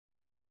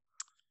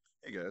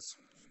Hey guys,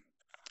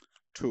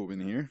 Tobin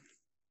here,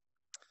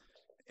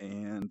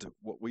 and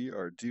what we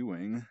are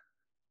doing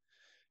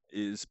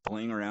is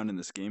playing around in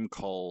this game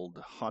called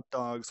Hot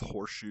Dogs,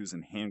 Horseshoes,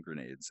 and Hand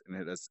Grenades, and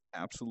it has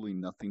absolutely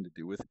nothing to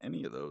do with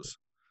any of those.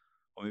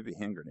 Well, maybe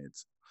hand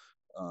grenades.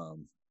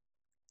 Um,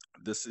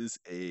 this is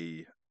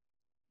a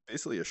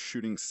basically a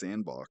shooting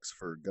sandbox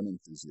for gun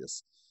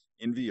enthusiasts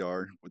in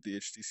VR with the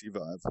HTC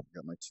Vive. I've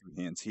got my two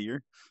hands here.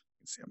 You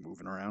can see I'm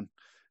moving around,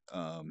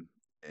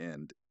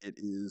 and it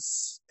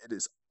is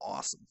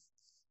awesome.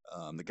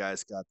 The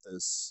guy's got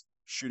this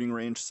shooting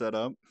range set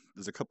up.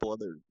 There's a couple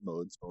other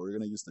modes, but we're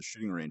going to use the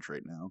shooting range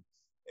right now.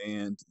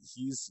 And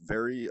he's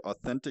very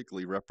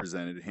authentically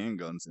represented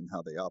handguns and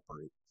how they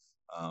operate.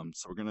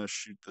 So we're going to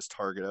shoot this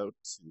target out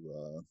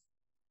to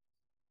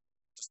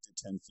just do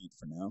 10 feet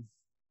for now.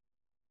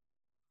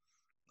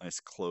 Nice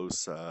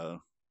close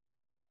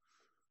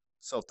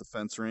self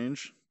defense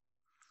range.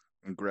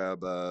 And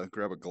grab a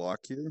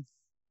Glock here.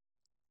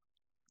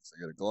 So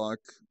I got a Glock,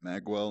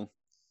 Magwell.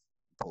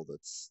 Pull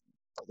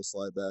the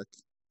slide back.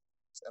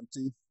 It's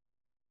empty.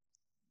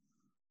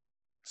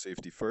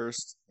 Safety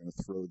first. I'm going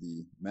to throw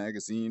the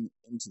magazine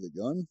into the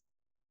gun.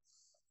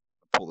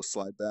 Pull the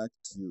slide back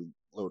to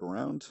load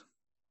around.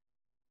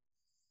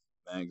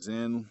 Mags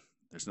in.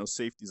 There's no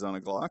safeties on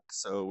a Glock,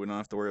 so we don't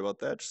have to worry about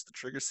that. Just the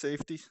trigger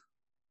safety.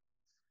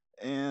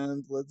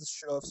 And let's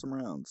shoot off some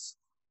rounds.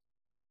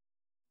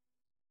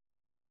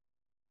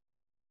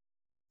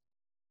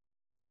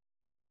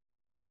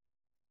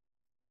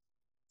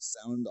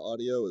 Sound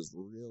audio is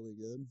really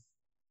good.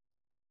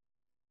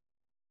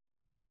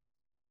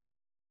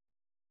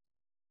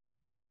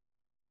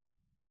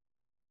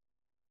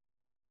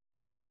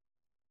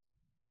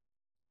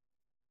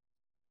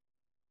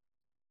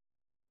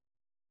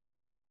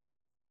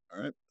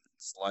 All right.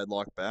 Slide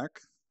lock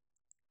back.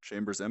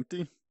 Chamber's empty.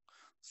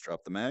 Let's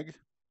drop the mag.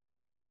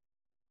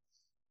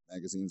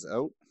 Magazine's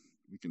out.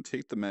 We can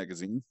take the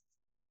magazine.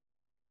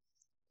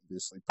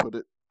 Basically put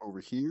it over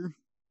here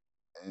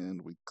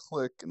and we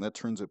click and that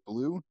turns it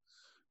blue.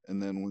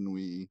 And then when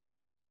we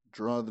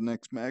draw the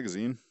next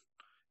magazine,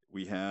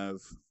 we have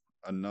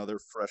another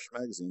fresh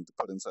magazine to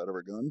put inside of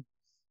our gun.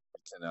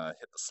 We can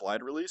hit the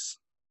slide release.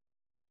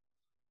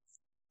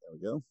 There we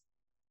go.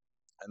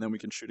 And then we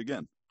can shoot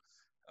again.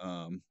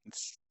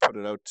 Let's put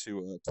it out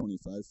to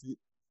 25 feet.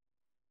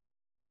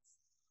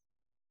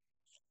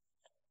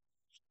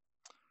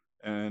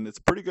 And it's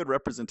a pretty good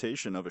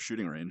representation of a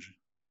shooting range.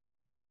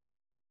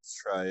 Let's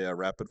try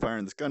rapid fire.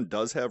 And this gun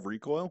does have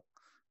recoil.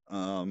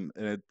 And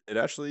it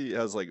actually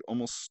has like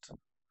almost, I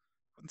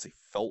wouldn't say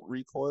felt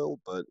recoil,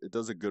 but it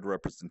does a good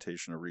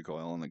representation of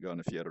recoil on the gun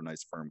if you had a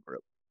nice firm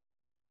grip.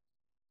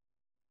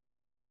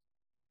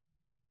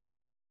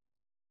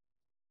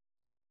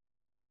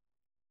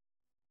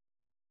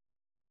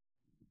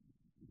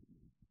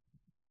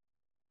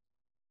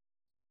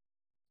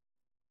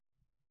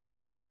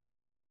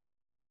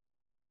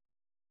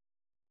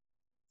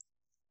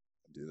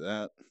 Do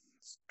that.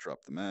 Let's drop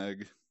the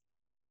mag.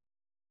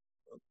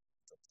 Oh,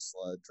 drop the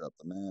slide, drop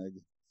the mag.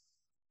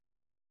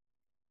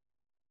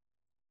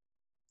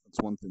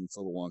 That's one thing that's a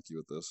little wonky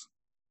with this.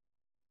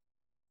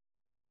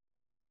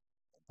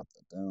 Put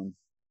that down.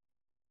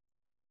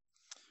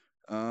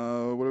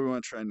 What do we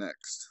want to try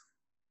next?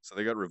 So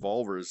they got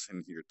revolvers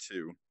in here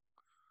too.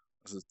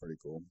 This is pretty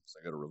cool. So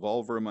I got a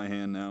revolver in my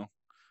hand now.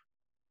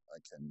 I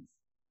can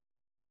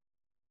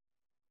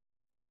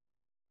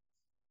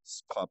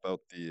pop out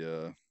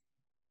the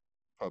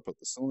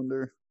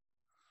cylinder.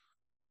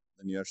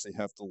 Then you actually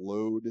have to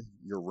load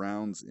your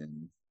rounds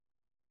in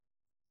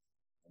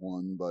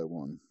one by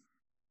one.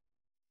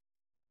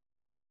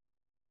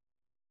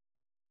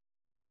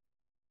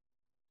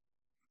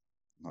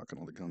 Knocking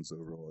all the guns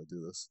over while I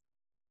do this.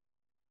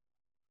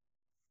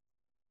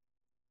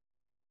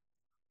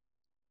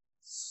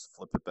 Let's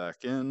flip it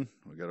back in.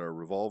 We got our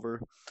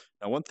revolver.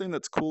 Now, one thing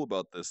that's cool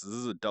about this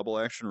is a double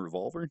action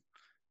revolver.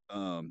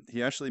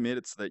 He actually made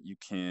it so that you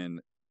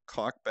can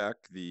cock back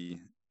the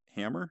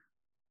hammer.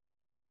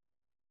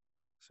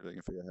 See if I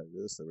can figure out how to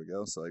do this. There we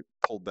go. So I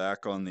pulled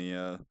back on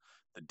the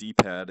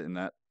D-pad, and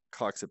that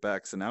cocks it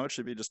back. So now it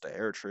should be just a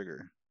hair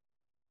trigger.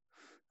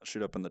 I'll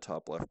shoot up in the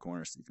top left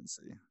corner so you can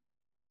see.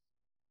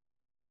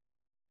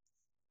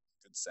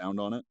 Good sound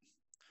on it.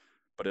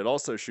 But it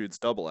also shoots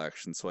double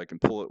action, so I can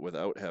pull it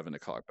without having to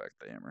cock back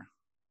the hammer.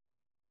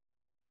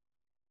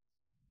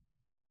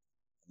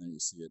 And then you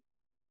see it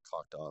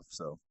cocked off.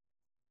 So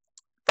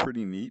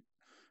pretty neat.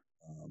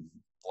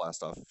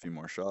 Blast off a few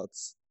more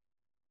shots.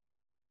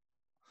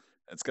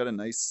 It's got a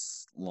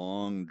nice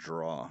long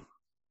draw,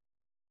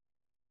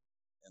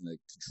 and the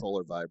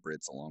controller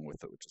vibrates along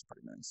with it, which is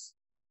pretty nice.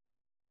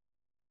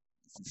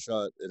 If you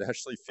shot, it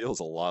actually feels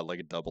a lot like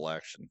a double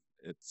action.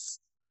 It's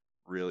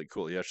really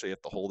cool. You actually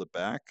have to hold it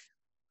back,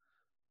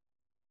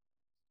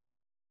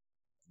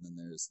 and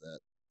then there's that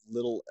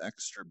little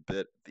extra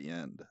bit at the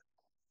end.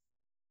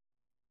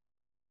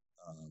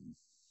 Um,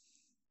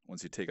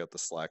 Once you take out the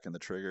slack in the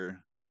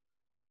trigger,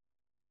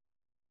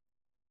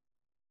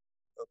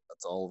 oh,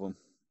 that's all of them.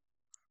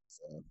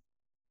 So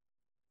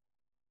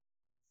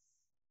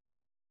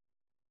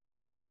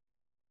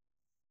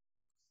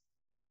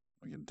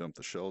We can dump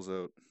the shells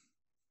out.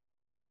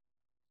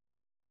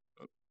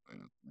 Oh, yeah,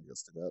 I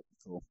guess do that.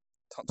 Cool.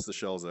 Dumps the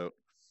shells out.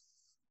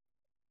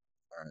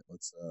 All right,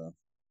 let's. I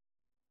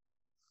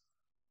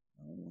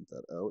don't want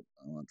that out.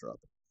 I want to drop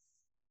it.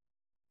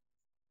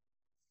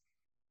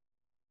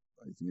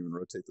 You can even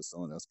rotate the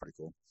cylinder. That's pretty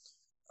cool.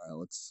 All right,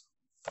 let's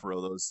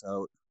throw those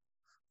out.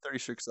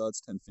 36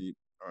 odds, 10 feet.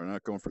 All right,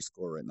 not going for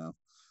score right now.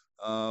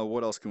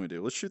 What else can we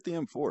do? Let's shoot the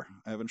M4.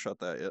 I haven't shot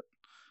that yet.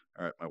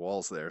 All right, my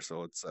wall's there, so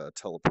let's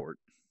teleport.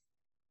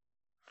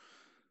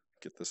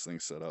 Get this thing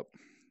set up.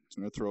 So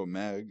I'm gonna throw a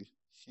mag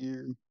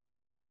here.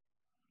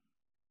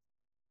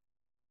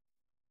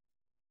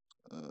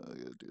 I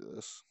gotta do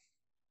this.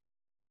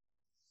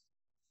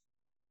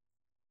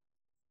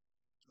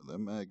 Throw that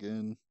mag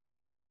in.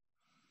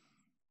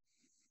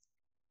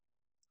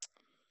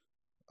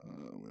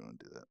 We don't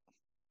do that.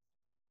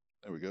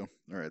 There we go.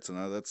 All right, so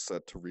now that's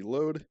set to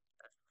reload.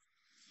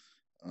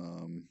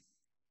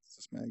 Does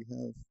this mag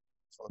have?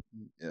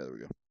 Yeah, there we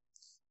go.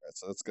 All right,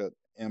 so that's got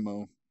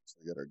ammo. So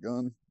we got our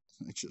gun.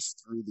 I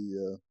just threw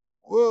the.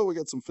 Whoa, we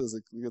got some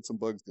physics. We got some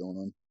bugs going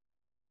on.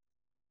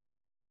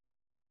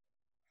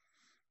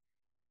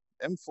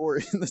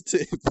 M4 in the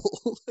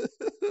table.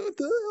 What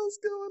the hell's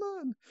going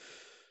on?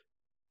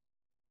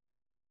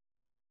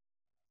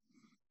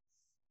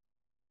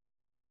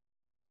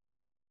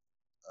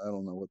 I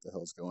don't know what the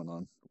hell's going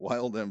on.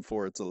 Wild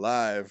M4, it's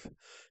alive.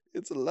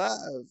 It's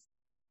alive.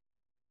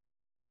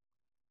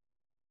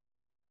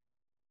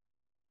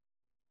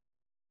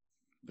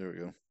 There we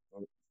go.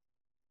 Oh,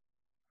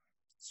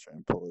 let's try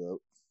and pull it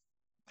out.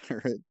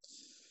 All right.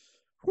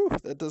 Whew,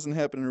 that doesn't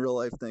happen in real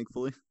life,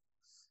 thankfully.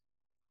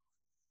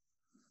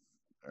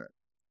 All right.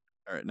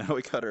 All right. Now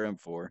we got our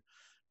M4.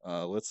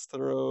 Let's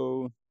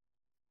throw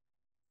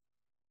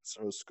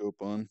a scope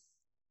on.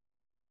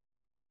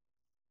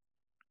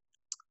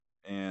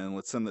 And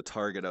let's send the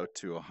target out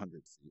to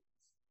 100 feet.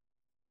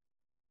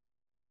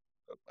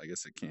 Oh, I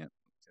guess it can't.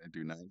 Can I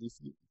do 90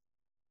 feet?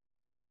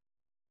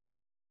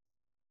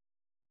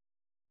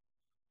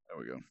 There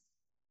we go.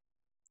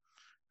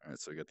 All right,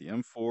 so we got the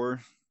M4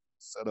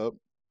 set up.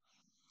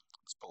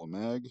 Let's pull a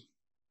mag.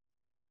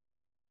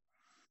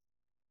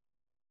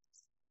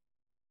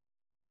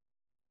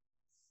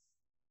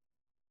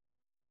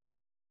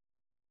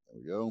 There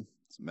we go.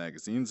 Some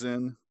magazines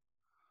in.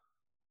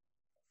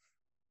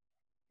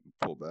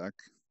 Pull back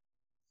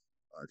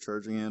our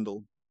charging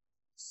handle.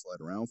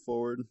 Slide around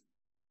forward.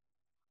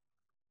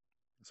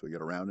 So we get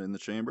a round in the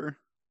chamber.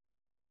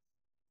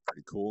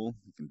 Pretty cool.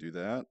 You can do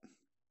that.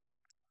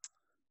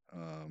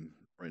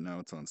 Right now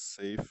it's on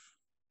safe.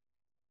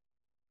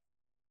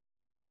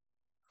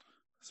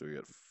 So we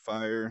got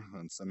fire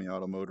on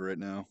semi-auto mode right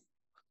now.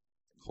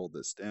 Hold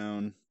this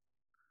down.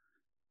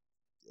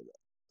 Get it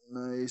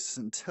nice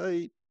and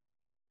tight.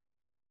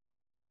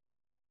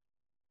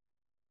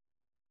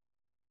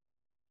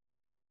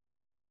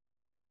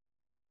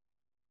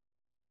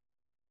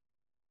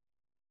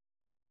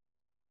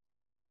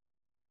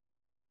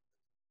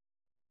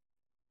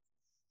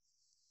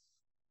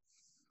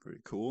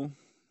 Pretty cool.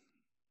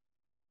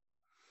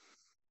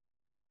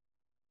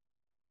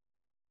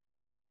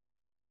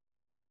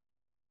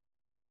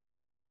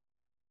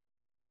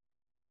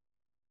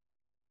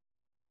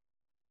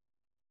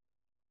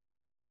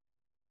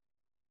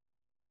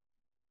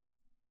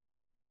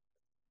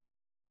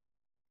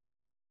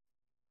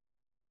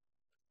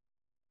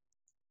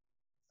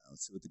 Now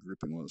let's see what the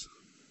grouping was.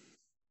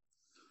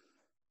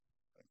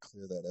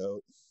 Clear that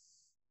out.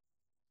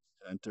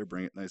 Enter,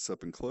 bring it nice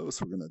up and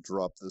close. We're going to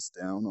drop this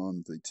down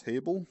on the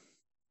table.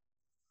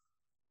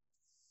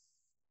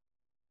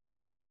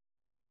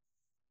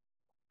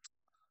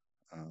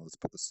 Let's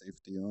put the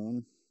safety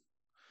on.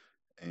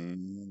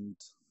 And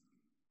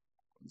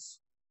let's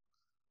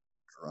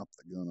drop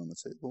the gun on the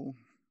table.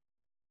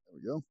 There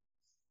we go.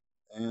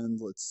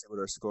 And let's see what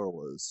our score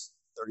was.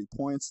 30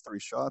 points, 3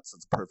 shots.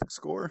 That's a perfect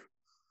score.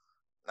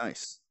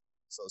 Nice.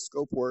 So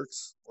scope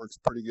works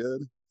pretty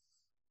good.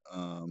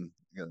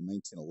 We got a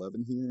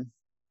 1911 here.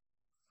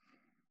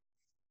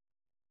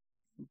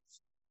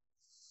 Oops.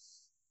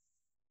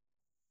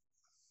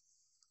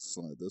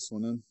 Slide this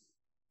one in.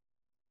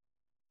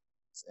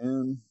 It's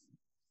in.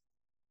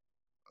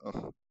 Oh, I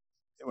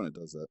hate when it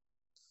does that.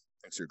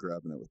 Thanks, you're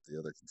grabbing it with the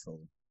other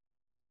controller.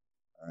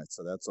 All right,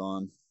 so that's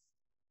on.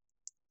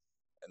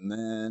 And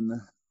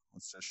then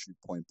let's just shoot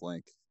point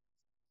blank.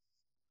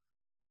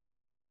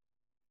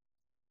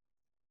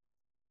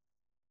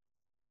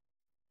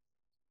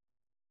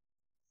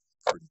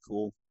 Pretty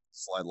cool.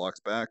 Slide locks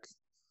back.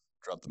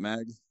 Drop the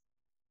mag.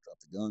 Drop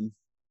the gun.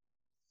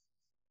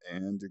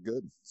 And you're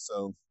good.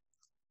 So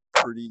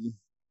pretty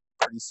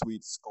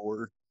sweet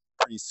score.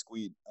 Pretty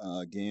sweet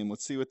game.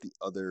 Let's see what the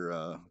other.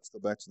 Let's go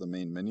back to the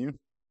main menu.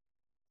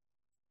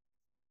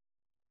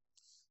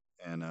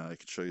 And I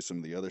could show you some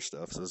of the other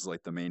stuff. So this is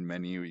like the main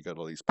menu. You got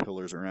all these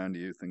pillars around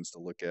you, things to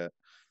look at.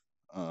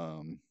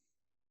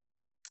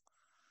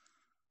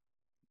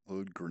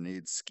 Load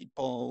grenade skeet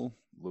ball.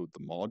 Load the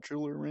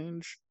modular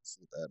range. Let's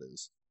see what that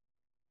is.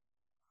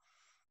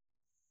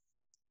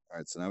 All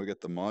right, so now we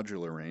got the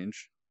modular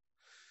range.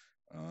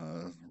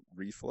 Uh,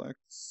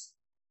 Reflex.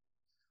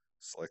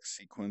 Select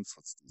sequence.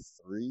 Let's do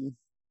 3.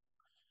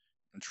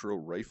 Intro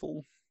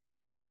rifle.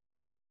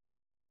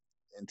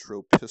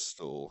 Intro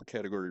pistol.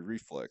 Category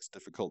reflex.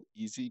 Difficult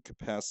easy.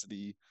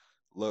 Capacity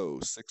low.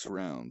 6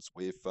 rounds.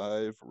 Wave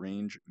 5.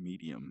 Range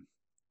medium.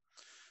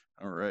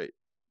 All right.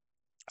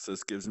 So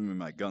this gives me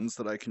my guns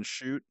that I can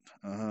shoot.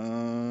 Let's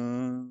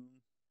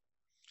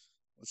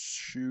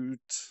shoot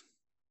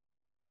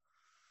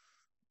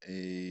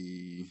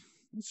a.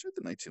 Let's shoot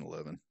the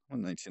 1911. I'm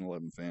a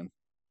 1911 fan.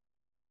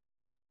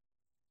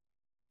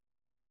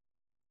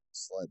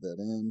 Slide that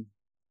in.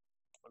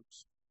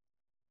 Oops.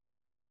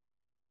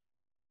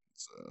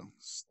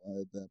 Let's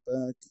slide that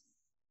back.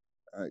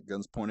 All right,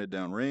 guns pointed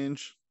down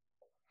range.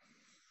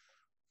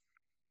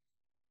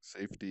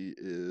 Safety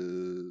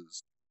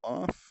is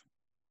off.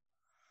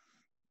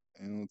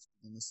 And let's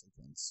begin the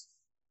sequence.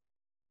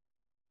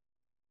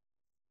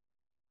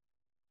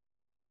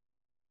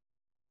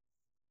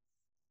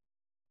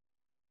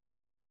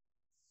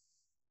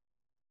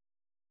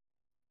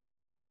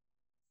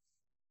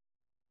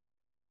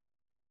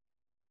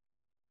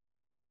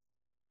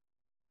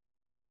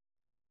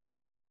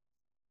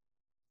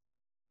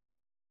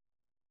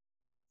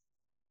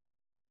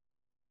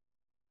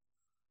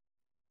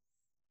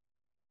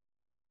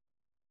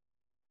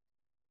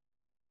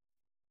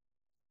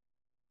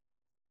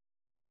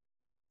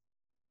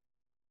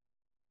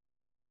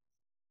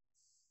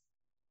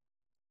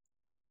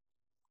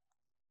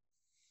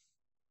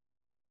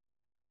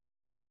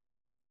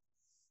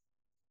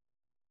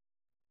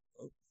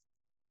 Oh,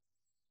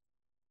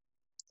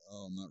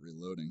 oh, I'm not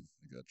reloading.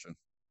 I gotcha.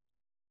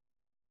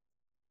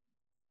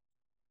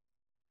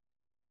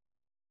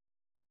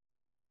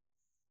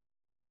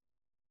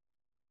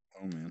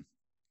 Oh man,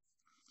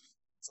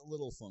 it's a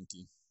little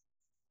funky.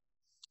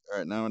 All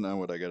right, now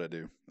what I gotta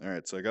do? All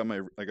right, so I got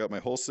my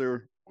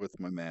holster with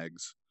my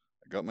mags.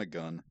 I got my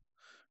gun.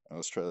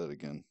 Let's try that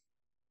again.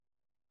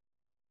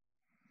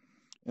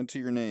 Enter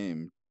your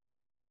name.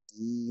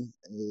 DAN.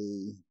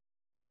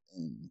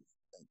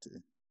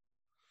 Enter.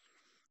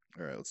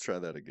 All right, let's try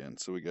that again.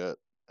 So we got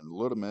a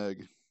load of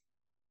mag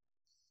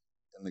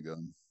and the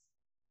gun.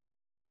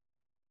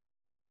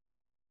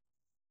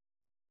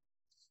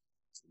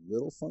 It's a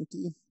little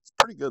funky. It's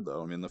pretty good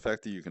though. I mean, the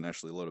fact that you can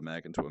actually load a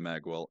mag into a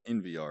mag well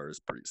in VR is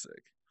pretty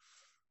sick.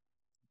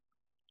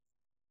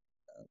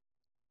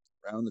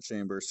 Round the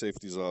chamber,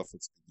 safety's off.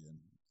 Let's begin.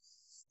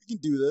 We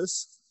can do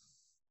this.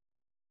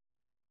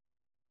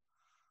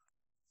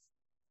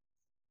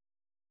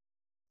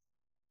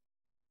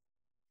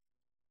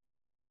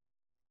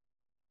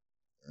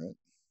 All right.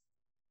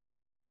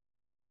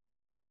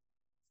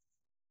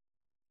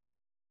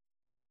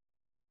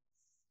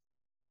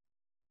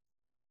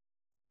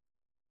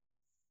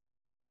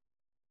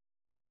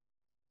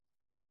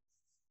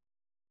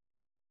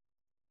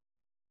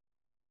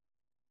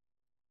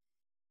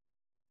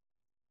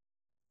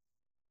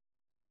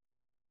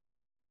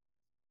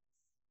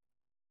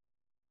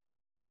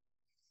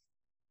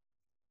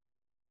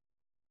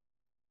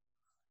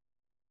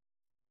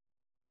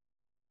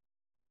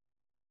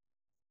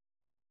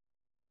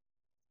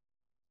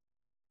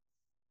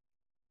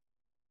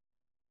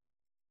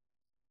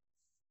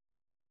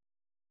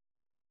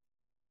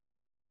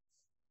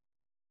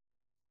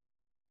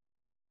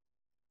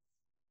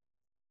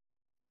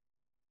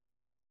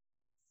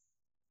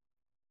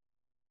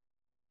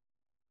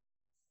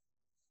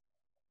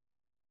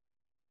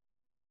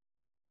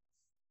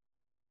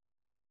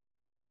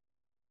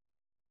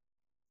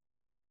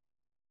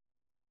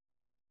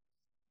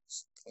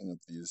 Just clean up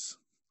these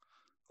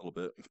a little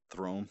bit.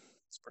 Throw them.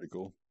 It's pretty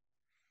cool.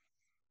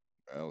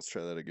 All right, let's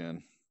try that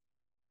again.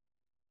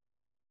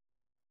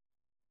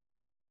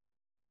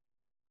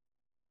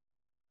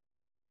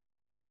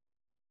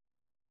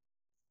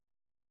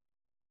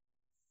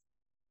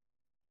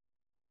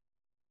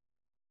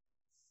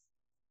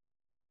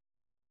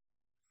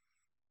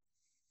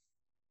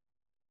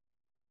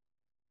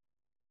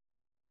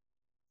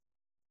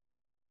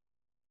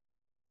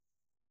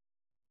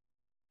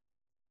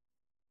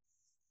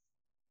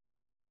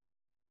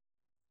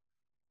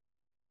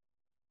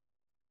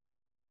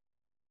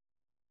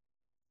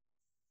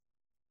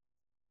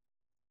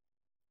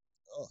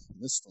 Oh,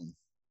 missed one.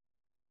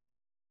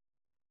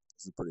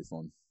 This is pretty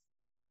fun.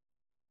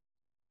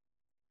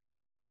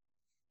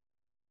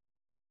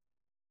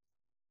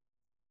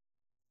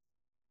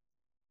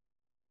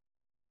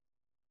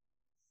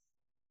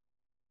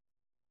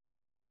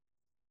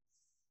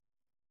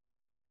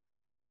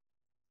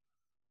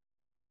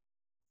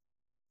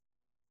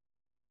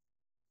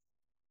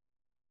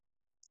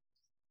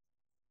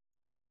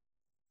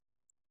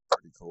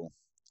 Pretty cool.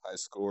 High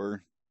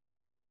score.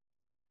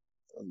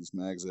 Throw these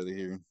mags out of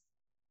here.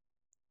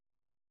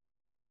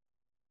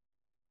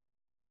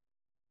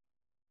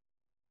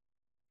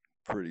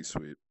 Pretty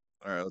sweet.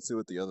 All right, let's see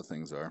what the other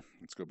things are.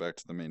 Let's go back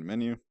to the main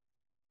menu.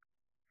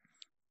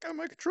 Got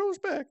my controls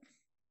back.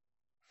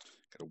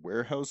 Got a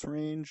warehouse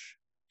range.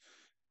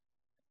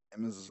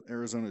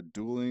 Arizona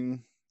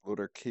dueling. Load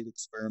arcade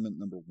experiment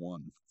number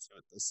 1. Let's see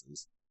what this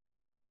is.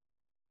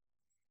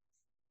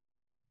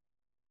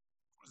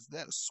 Is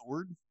that a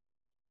sword?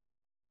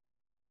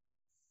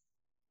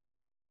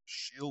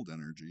 Shield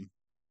energy.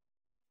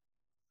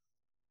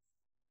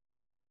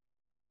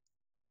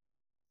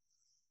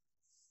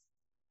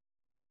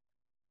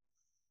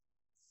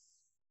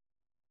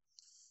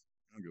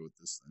 I'll go with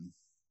this then.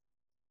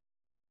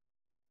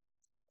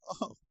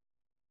 Oh,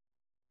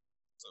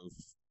 so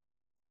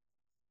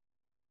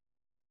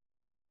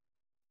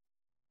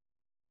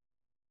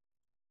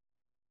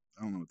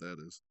I don't know what that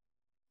is.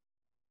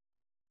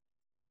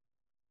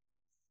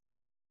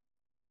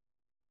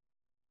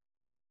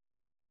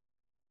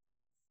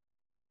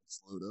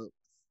 Let's load up.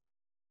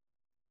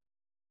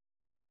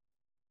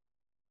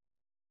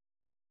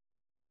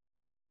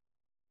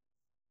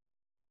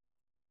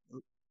 Oh,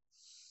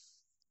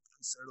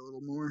 start a little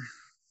more.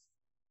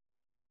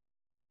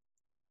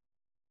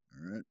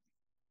 All right.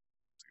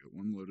 Let's get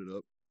one loaded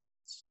up.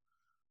 Let's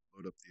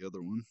load up the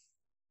other one.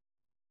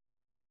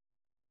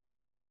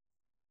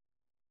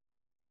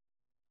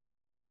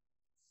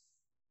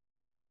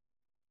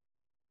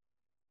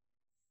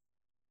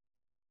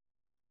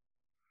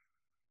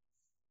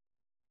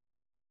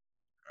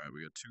 All right,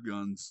 we got two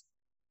guns.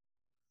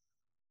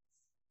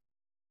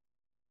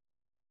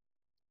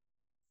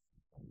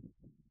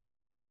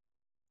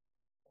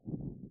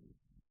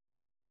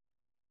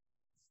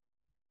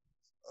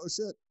 Oh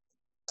shit!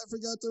 I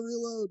forgot to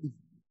reload.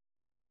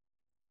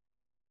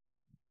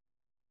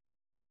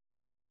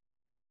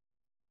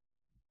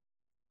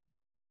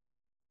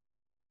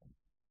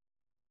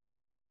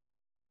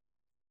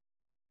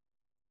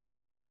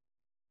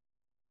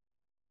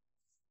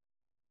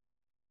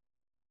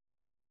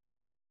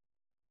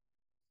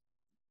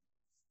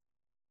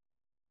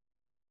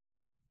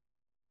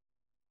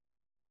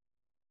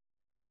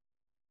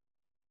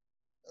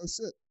 Oh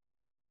shit!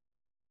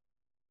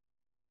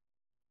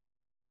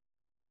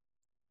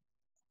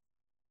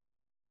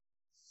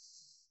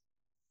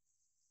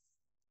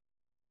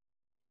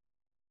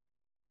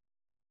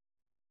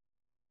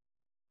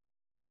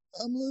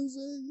 I'm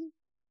losing.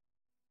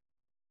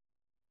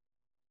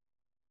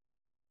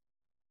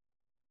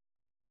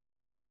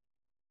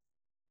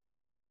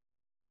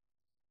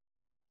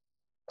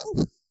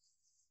 Oh,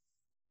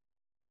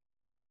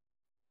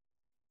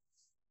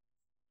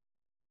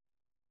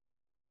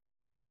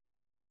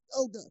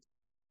 oh god!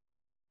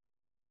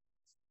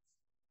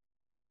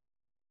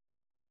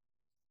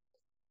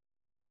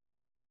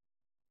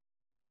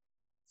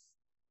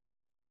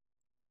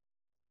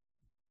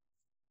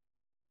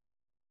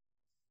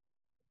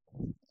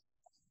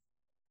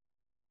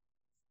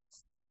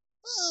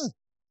 Ah,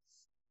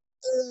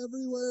 they're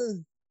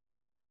everywhere.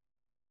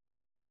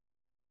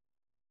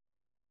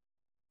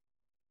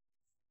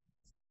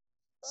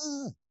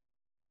 Ah,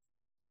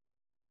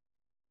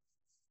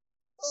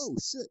 oh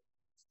shit!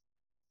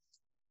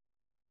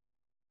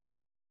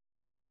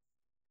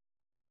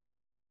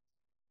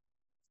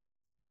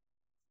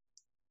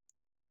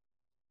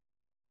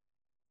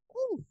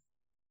 Woo!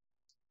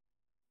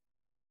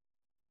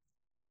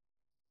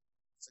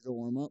 Let's go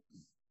warm up.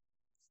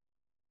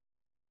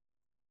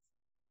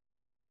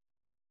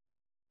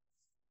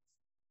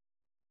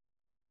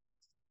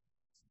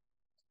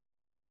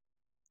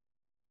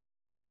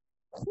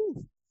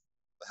 Whew.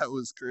 That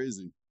was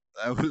crazy.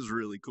 That was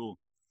really cool.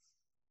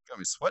 Got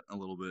me sweating a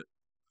little bit.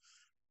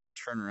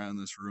 Turn around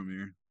this room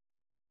here.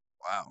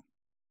 Wow,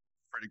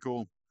 pretty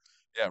cool.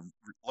 Yeah,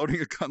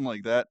 loading a gun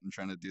like that and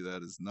trying to do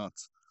that is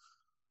nuts.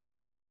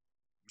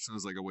 Wish there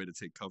was like a way to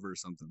take cover or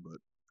something, but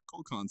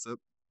cool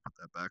concept. Put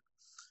that back.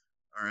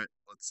 All right,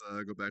 let's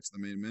go back to the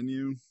main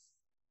menu.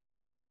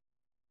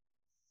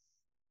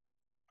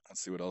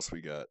 Let's see what else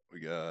we got.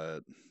 We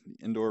got the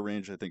indoor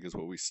range, I think, is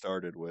what we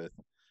started with.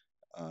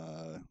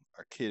 Uh,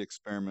 Arcade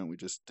experiment we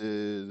just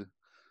did.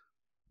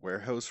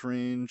 Warehouse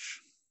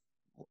range,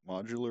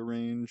 modular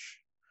range.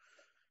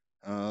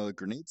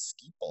 Grenade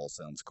skeet ball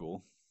sounds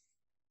cool.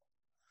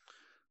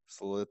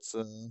 So let's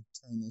turn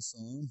this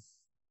on.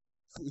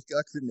 We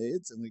got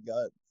grenades and we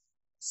got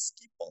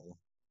skeet ball.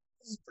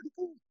 This is pretty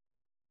cool.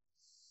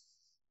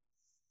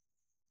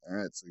 All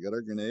right, so we got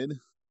our grenade.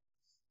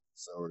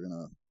 So we're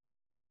gonna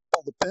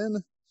pull the pin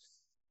and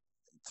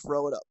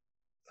throw it up.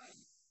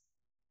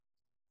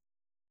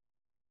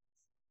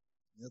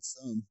 Get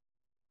some.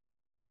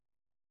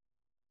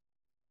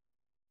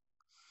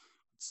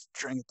 Let's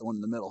try and get the one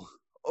in the middle.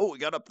 Oh, we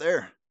got up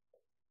there.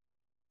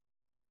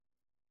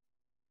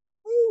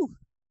 Woo!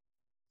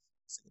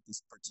 Let's get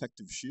this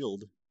protective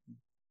shield.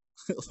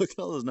 Look at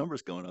all those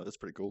numbers going up. That's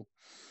pretty cool.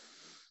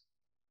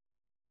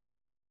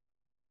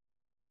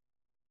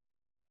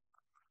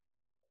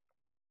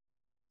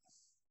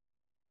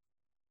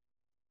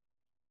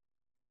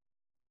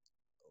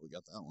 Oh, we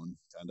got that one,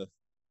 kinda.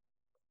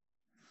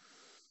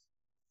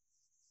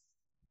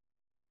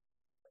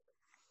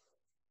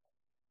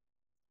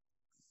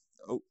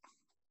 Oh,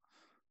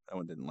 that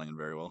one didn't land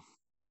very well.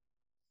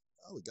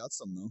 Oh, we got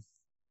some though.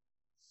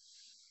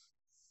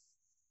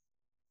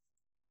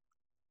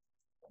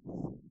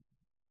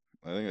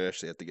 I think I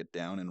actually have to get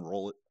down and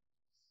roll it.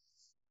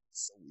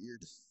 It's so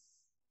weird.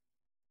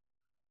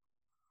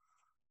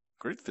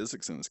 Great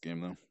physics in this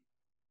game, though.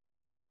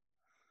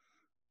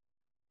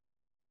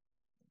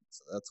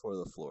 So that's where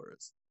the floor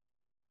is.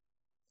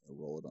 I'll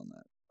roll it on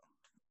that.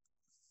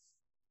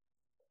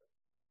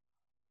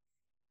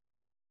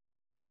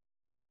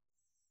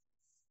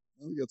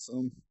 Well, we got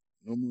some.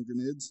 No more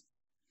grenades.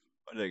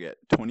 What did I get?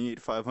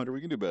 28,500.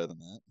 We can do better than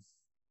that.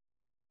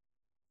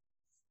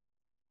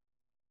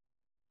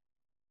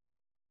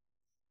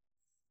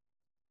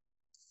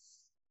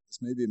 This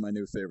may be my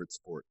new favorite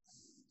sport.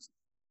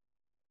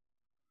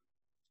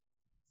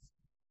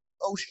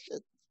 Oh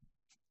shit!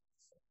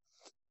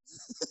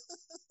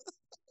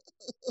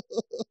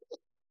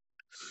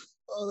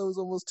 Oh, that was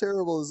almost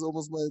terrible. This is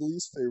almost my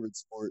least favorite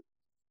sport.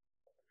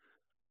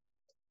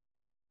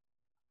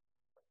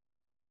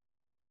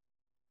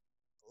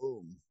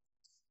 Boom.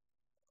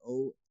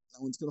 Oh,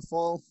 that one's gonna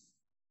fall.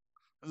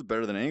 This is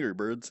better than Angry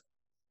Birds.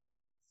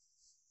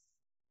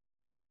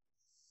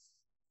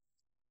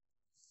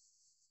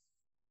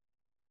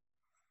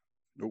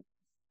 Nope.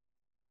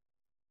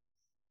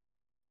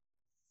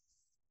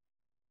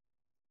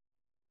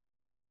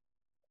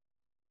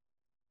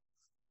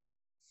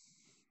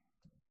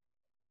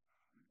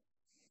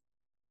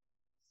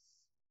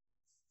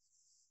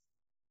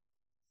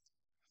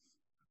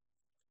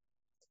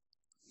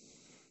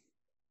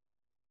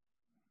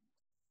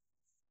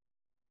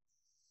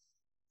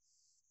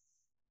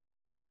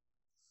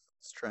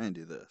 Let's try and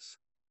do this.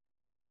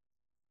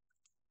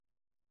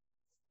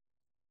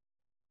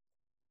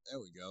 There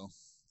we go.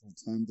 Little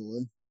time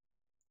delay.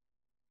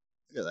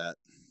 Look at that.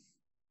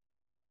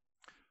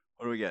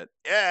 What do we get?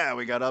 Yeah,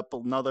 we got up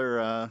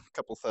another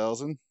couple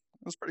thousand.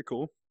 That's pretty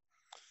cool.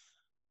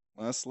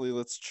 Lastly,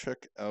 let's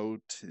check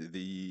out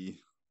the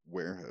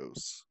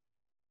warehouse.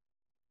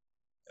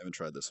 I haven't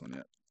tried this one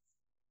yet.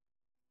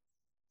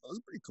 That was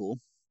pretty cool.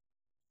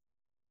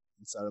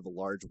 Inside of a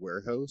large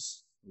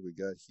warehouse. What do we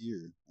got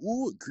here?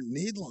 Ooh, a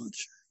grenade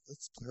launcher.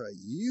 Let's try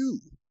you.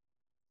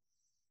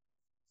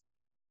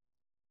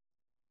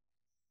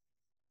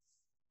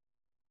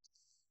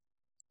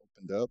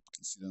 Opened up. You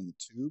can see it on the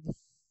tube.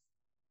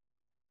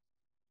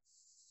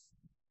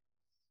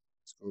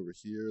 Let's go over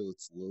here.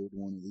 Let's load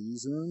one of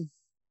these in.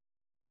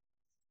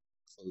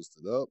 Closed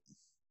it up.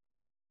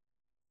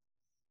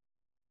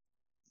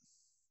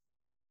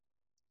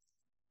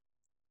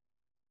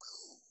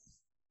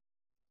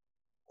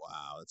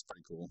 Wow, that's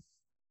pretty cool.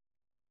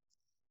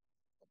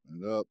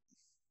 Open it up.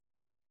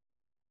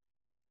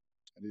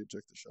 How do you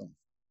check the shell?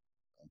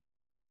 Oh.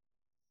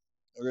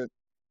 Okay,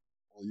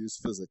 we'll use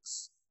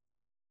physics.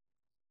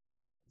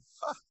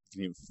 Ha! You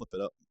can even flip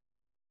it up.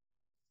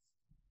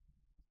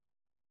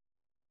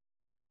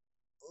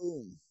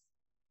 Boom.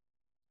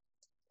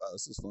 Wow,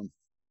 this is fun.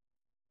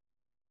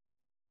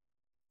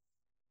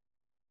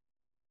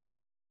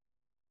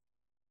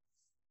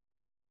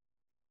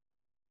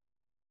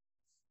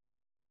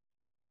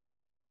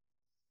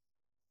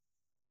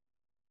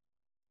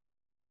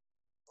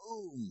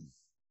 Boom.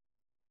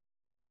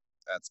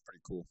 That's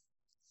pretty cool.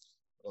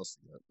 What else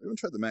do you got? We haven't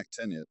tried the Mac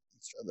 10 yet.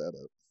 Let's try that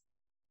out.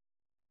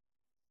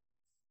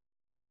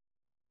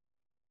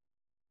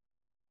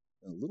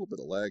 A little bit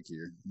of lag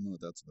here. I don't know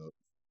what that's about.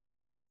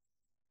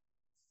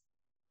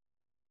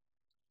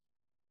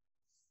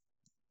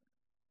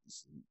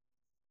 Let's see.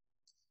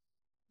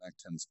 Mac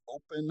 10's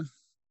open.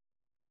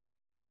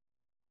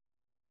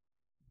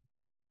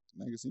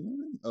 Magazine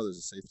open? Oh, there's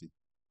a safety.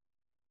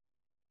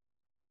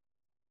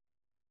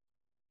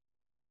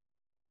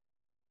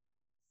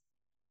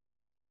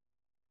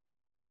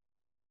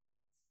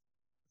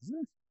 Is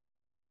there?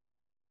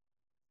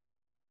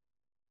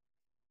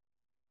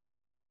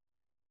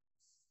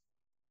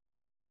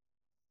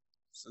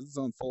 Says it's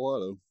on full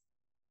auto.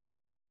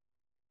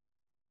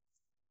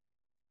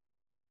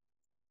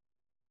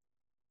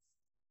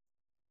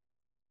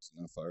 So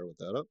now fire with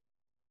that up.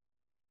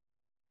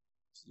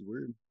 This is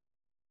weird.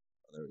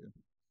 Oh, there we go.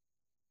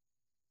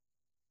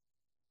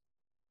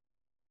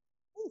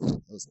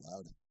 Whew, that was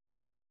loud.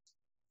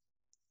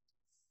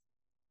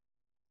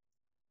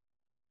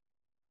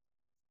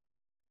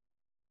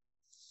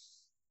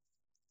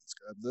 Let's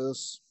grab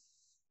this.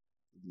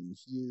 Put it in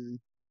here.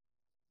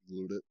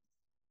 Load it.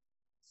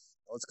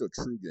 Oh, let's go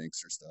true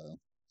gangster style.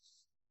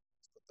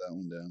 Let's put that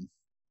one down.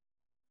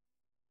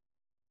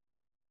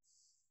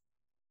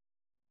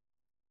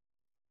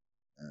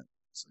 All right.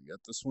 So we got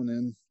this one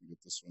in. We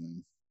get this one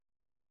in.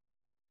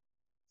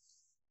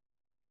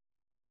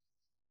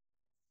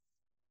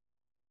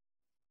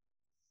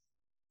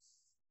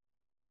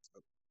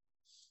 Oh,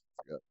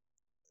 forgot.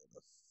 I had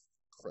to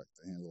correct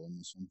the handle on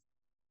this one.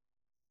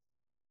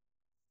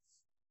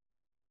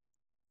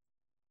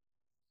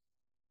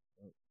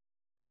 Oh.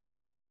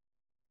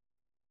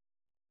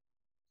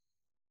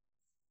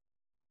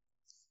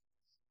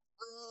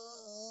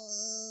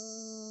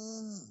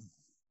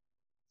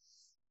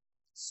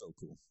 So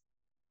cool.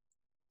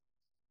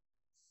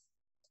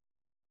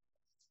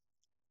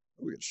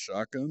 Oh, we got a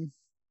shotgun.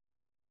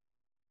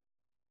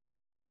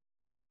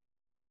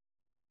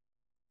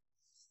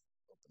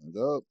 Open it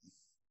up.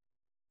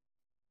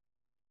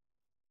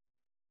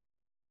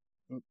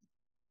 Oh, the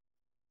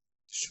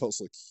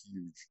shells look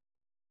huge.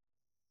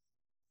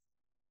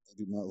 They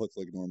do not look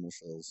like normal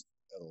shells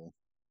at all.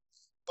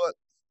 but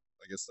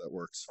I guess that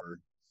works for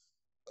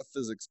a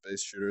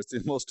physics-based shooter. It's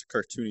the most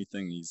cartoony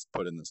thing he's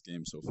put in this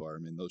game so far. I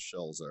mean, those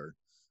shells are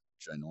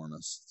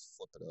ginormous. Let's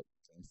flip it up.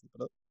 Can we flip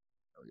it up?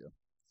 There we go.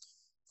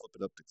 Flip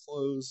it up to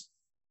close.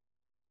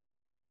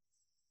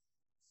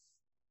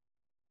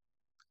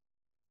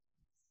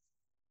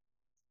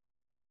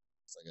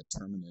 It's like a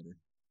Terminator.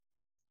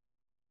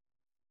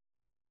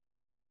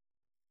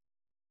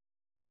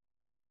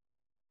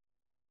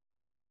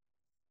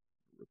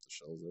 Rip the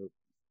shells out.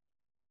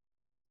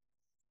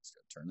 Just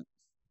gotta turn it.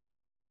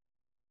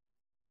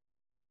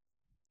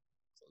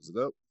 Close it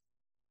up.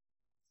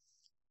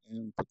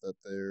 And put that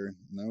there.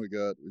 Now we've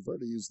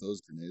already used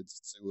those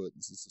grenades. Let's see what,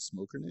 is this a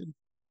smoke grenade?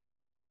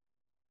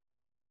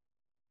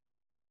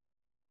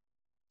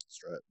 Let's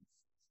try it.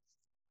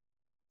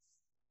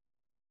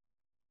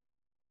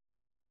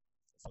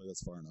 Hopefully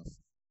that's far enough.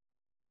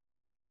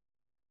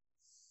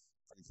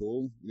 Pretty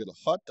cool. We got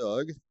a hot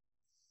dog.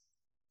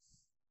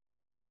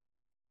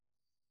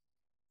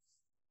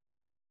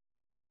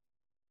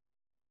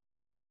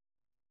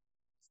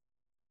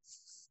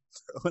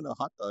 Throw in a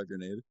hot dog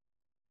grenade.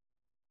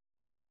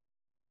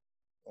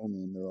 Oh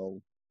man, they're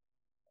all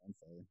on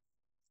fire.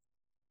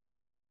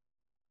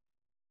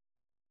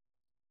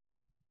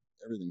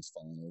 Everything's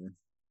falling over.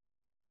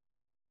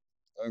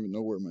 I don't even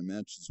know where my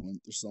matches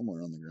went. They're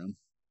somewhere on the ground.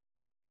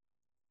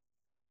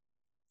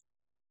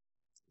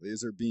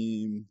 Laser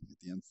beam at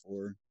the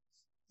M4.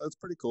 That's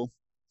pretty cool.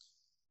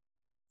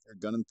 If you're a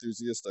gun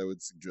enthusiast, I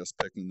would suggest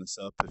picking this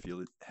up if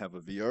you have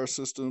a VR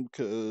system,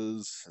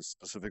 because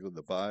specifically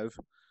the Vive,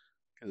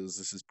 because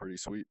this is pretty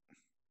sweet.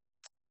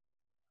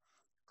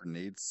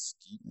 Grenade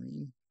Skeet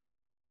Marine.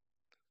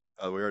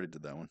 Oh, we already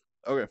did that one.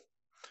 Okay.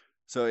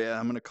 So yeah,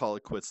 I'm gonna call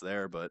it quits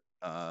there, but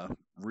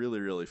really,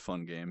 really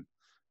fun game.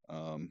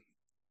 Um,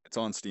 it's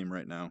on Steam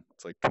right now.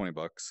 It's like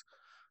 $20,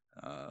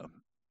 uh,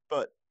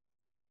 but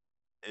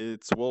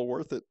it's well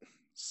worth it.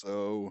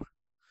 So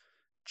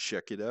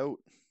check it out.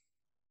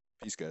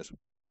 Peace, guys.